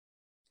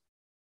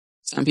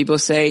 Some people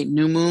say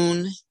new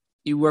moon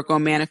you work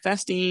on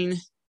manifesting.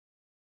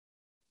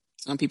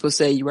 Some people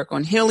say you work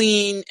on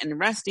healing and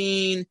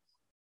resting.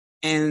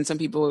 And some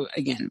people,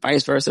 again,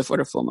 vice versa for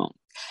the full moon.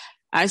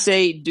 I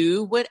say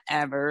do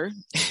whatever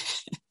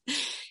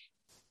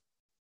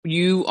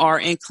you are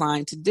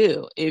inclined to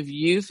do. If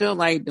you feel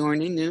like during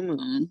the new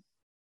moon,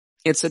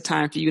 it's a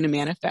time for you to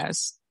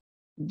manifest,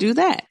 do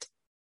that.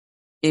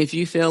 If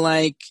you feel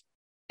like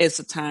it's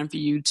a time for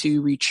you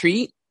to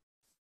retreat,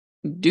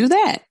 do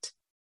that.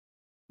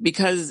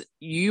 Because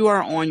you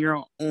are on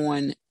your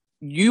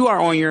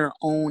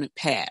own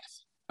path.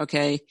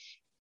 Okay.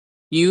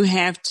 You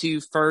have to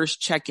first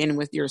check in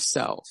with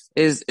yourself.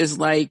 Is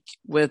like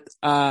with,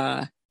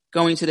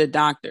 going to the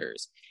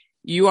doctors.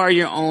 You are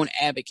your own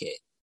advocate,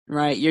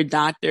 right? Your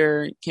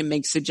doctor can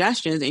make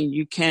suggestions and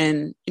you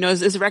can,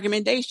 it's a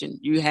recommendation.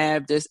 You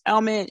have this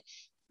ailment,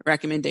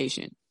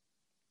 recommendation.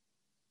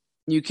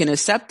 You can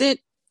accept it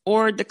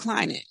or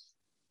decline it,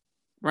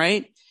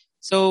 right?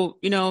 So,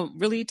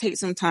 really take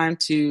some time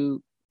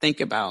to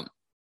think about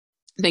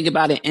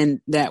it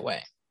in that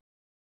way.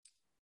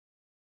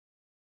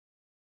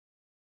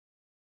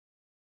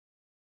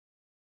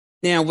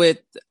 Now with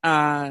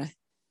the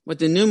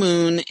new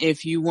moon,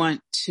 if you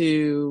want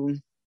to,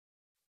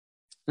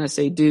 it's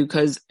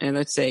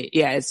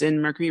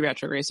in Mercury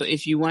retrograde. So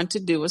if you want to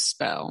do a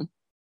spell,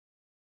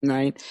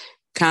 right,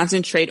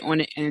 concentrate on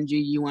the energy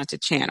you want to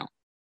channel.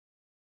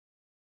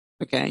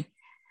 Okay.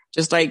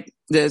 Just like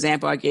the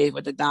example I gave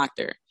with the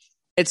doctor,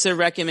 it's a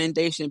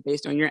recommendation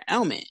based on your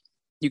ailment.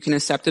 You can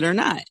accept it or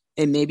not.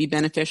 It may be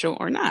beneficial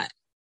or not,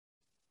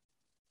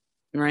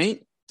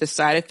 right? The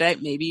side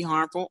effect may be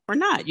harmful or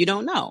not. You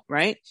don't know,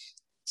 right?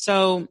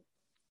 So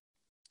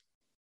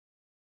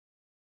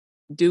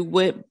do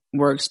what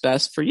works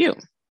best for you.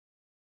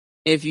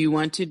 If you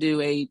want to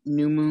do a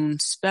new moon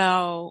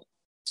spell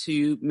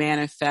to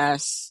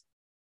manifest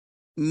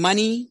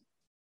money,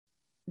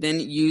 then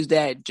use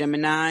that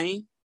Gemini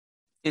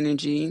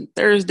energy,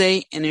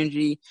 Thursday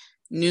energy,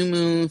 new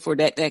moon for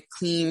that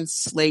clean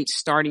slate,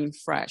 starting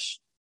fresh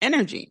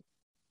energy,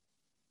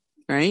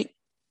 right?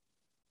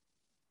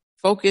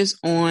 Focus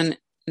on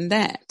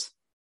that.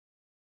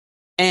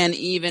 And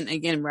even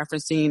again,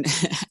 referencing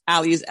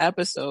Ali's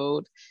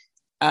episode,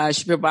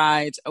 she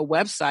provides a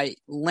website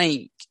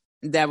link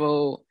that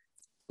will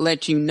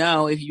let you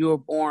know if you were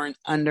born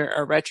under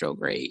a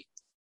retrograde.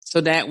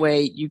 So that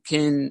way you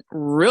can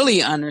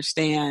really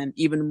understand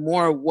even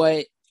more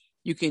what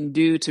you can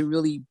do to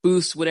really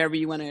boost whatever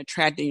you want to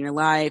attract in your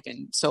life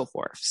and so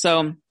forth.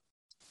 So,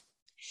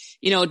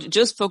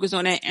 just focus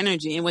on that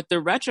energy. And with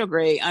the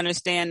retrograde,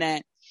 understand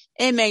that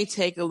it may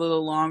take a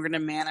little longer to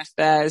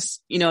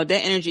manifest. That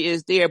energy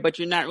is there, but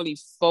you're not really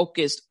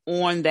focused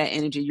on that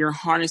energy. You're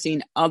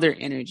harnessing other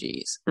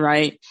energies,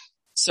 right?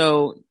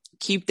 So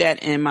keep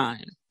that in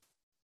mind.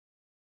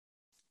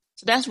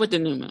 So that's with the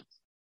new moon.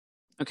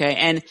 Okay.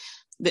 And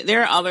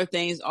there are other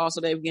things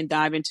also that we can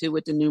dive into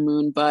with the new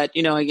moon, but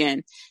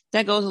again,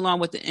 that goes along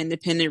with the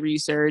independent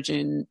research.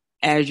 And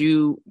as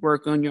you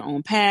work on your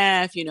own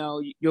path,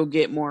 you'll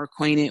get more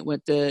acquainted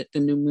with the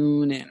new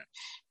moon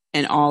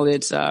and all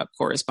its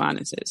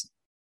correspondences.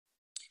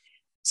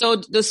 So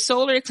the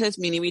solar eclipse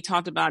meaning, we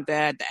talked about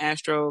that. The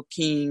Astro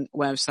King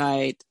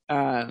website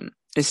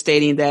is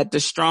stating that the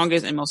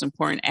strongest and most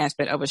important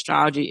aspect of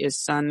astrology is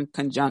sun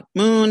conjunct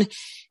moon.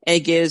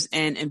 It gives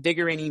an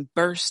invigorating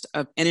burst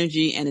of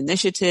energy and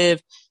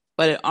initiative,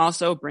 but it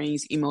also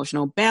brings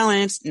emotional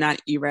balance,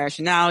 not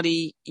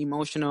irrationality,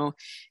 emotional,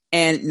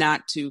 and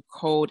not too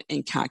cold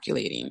and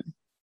calculating.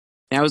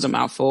 That was a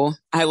mouthful.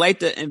 I like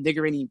the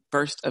invigorating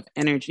burst of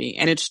energy.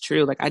 And it's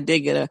true. Like I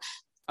did get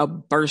a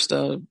burst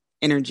of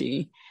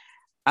energy.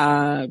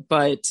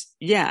 But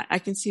yeah, I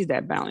can see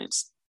that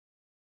balance.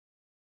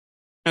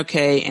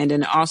 Okay. And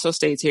then it also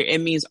states here, it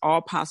means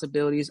all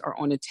possibilities are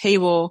on the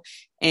table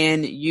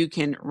and you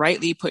can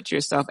rightly put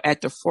yourself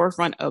at the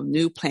forefront of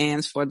new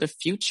plans for the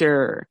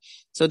future.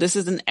 So this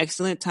is an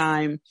excellent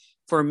time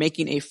for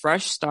making a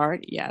fresh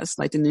start. Yes.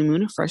 Like the new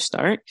moon, a fresh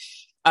start.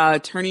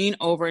 Turning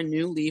over a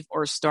new leaf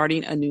or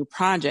starting a new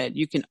project.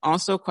 You can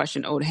also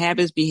question old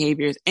habits,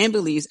 behaviors, and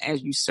beliefs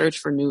as you search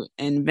for new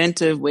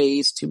inventive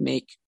ways to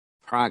make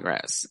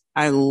progress.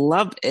 I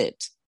love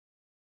it.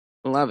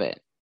 Love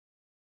it.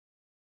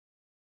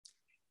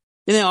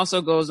 Then it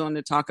also goes on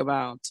to talk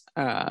about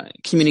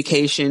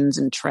communications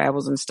and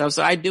travels and stuff.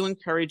 So I do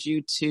encourage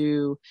you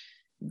to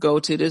go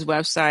to this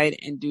website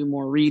and do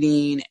more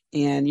reading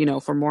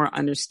and, for more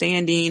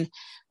understanding.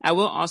 I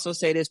will also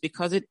say this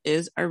because it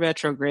is a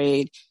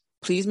retrograde.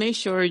 Please make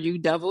sure you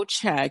double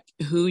check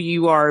who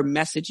you are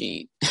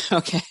messaging.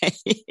 Okay.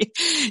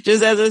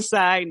 Just as a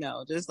side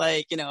note, just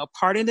like,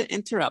 pardon the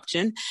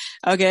interruption.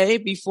 Okay.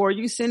 Before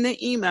you send the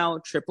email,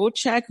 triple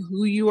check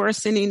who you are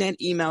sending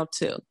that email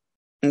to.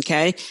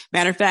 Okay.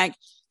 Matter of fact,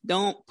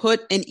 don't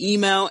put an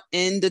email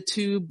in the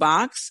to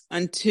box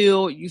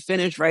until you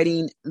finish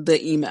writing the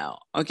email.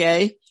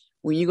 Okay.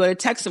 When you go to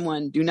text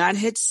someone, do not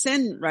hit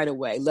send right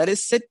away. Let it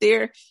sit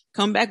there.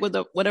 Come back with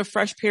a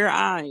fresh pair of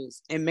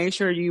eyes and make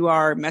sure you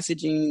are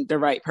messaging the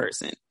right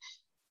person.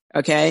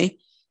 Okay.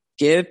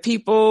 give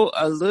people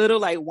a little,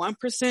 like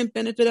 1%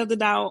 benefit of the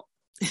doubt.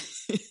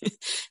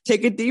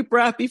 Take a deep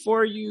breath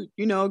before you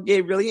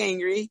get really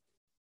angry.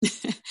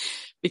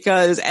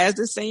 Because as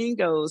the saying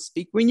goes,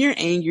 speak when you're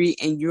angry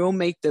and you'll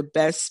make the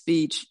best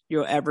speech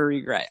you'll ever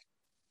regret.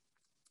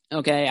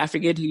 Okay. I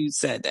forget who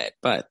said that,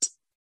 but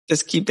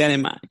just keep that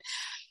in mind.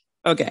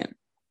 Okay.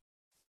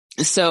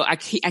 So I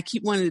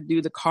keep wanting to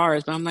do the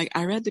cards, but I'm like,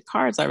 I read the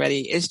cards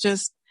already. It's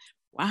just,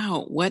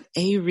 wow, what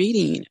a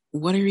reading.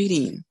 What a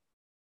reading.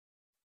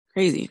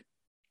 Crazy.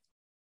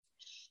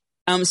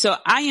 So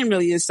I am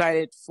really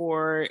excited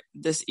for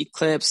this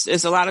eclipse.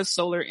 There's a lot of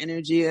solar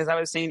energy, as I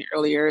was saying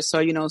earlier.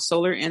 So,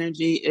 solar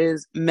energy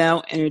is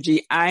male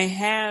energy. I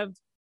have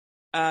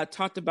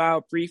talked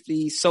about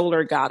briefly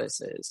solar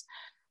goddesses.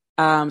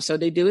 So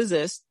they do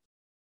exist.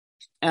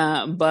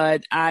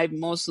 But I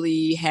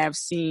mostly have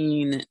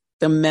seen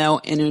the male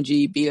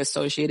energy be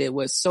associated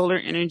with solar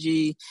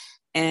energy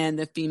and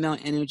the female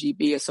energy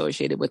be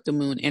associated with the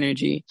moon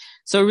energy.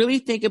 So really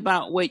think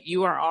about what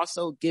you are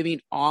also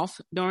giving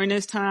off during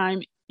this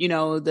time.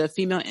 The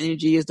female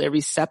energy is the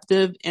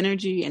receptive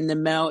energy and the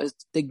male is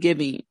the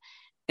giving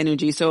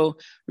energy. So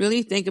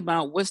really think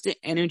about what's the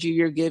energy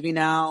you're giving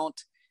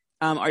out.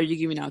 Are you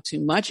giving out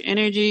too much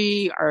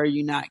energy? Are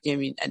you not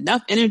giving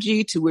enough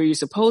energy to where you're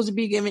supposed to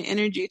be giving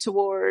energy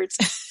towards?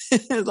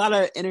 A lot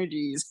of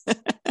energies.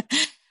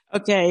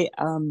 Okay.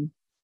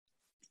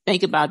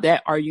 Think about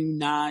that. Are you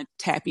not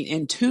tapping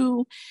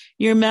into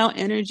your male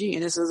energy?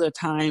 And this is a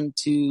time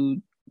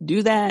to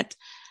do that.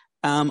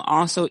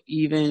 Also,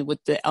 even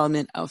with the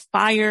element of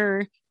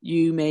fire,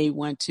 you may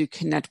want to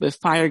connect with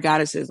fire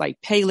goddesses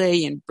like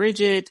Pele and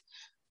Bridget.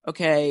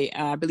 Okay.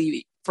 I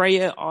believe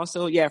Freya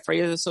also. Yeah.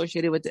 Freya is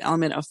associated with the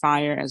element of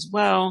fire as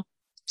well.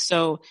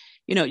 So,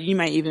 you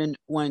might even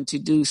want to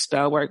do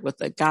spell work with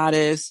a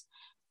goddess.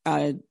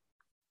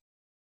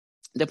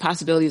 The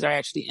possibilities are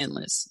actually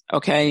endless.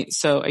 Okay.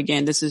 So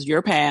again, this is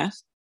your path.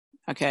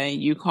 Okay.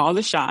 You call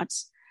the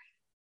shots.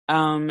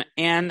 And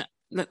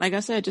like I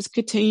said, just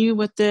continue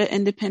with the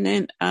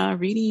independent,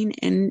 reading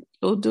and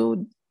you'll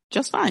do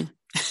just fine.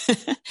 All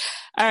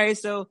right.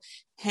 So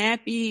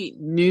happy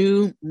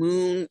new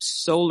moon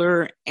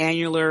solar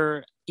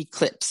annular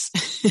eclipse.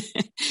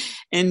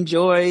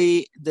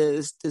 Enjoy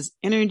this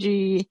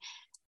energy,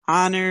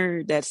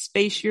 honor that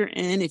space you're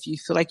in. If you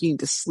feel like you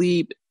need to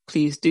sleep,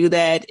 please do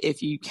that.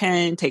 If you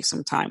can, take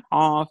some time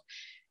off,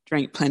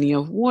 drink plenty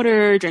of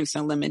water, drink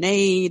some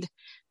lemonade.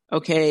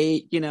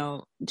 Okay.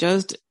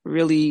 Just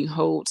really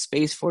hold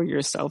space for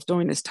yourself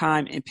during this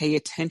time and pay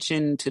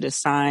attention to the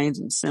signs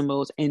and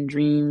symbols and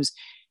dreams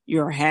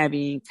you're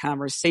having,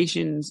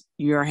 conversations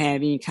you're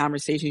having,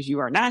 conversations you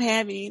are not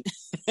having.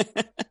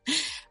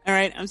 All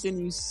right. I'm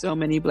sending you so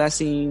many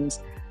blessings,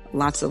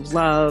 lots of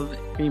love.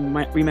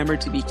 Remember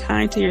to be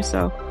kind to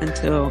yourself.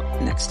 Until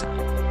next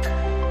time.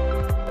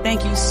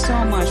 Thank you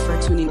so much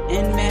for tuning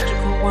in,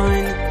 Magical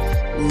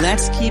One.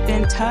 Let's keep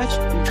in touch.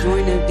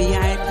 Join the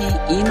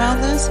VIP email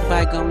list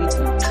by going to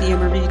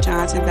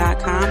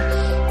tiamariejohnson.com.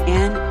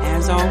 And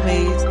as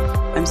always,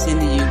 I'm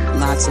sending you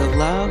lots of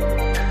love,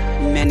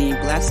 many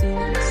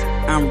blessings.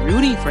 I'm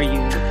rooting for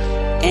you.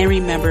 And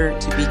remember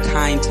to be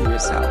kind to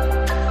yourself.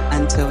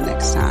 Until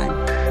next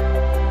time.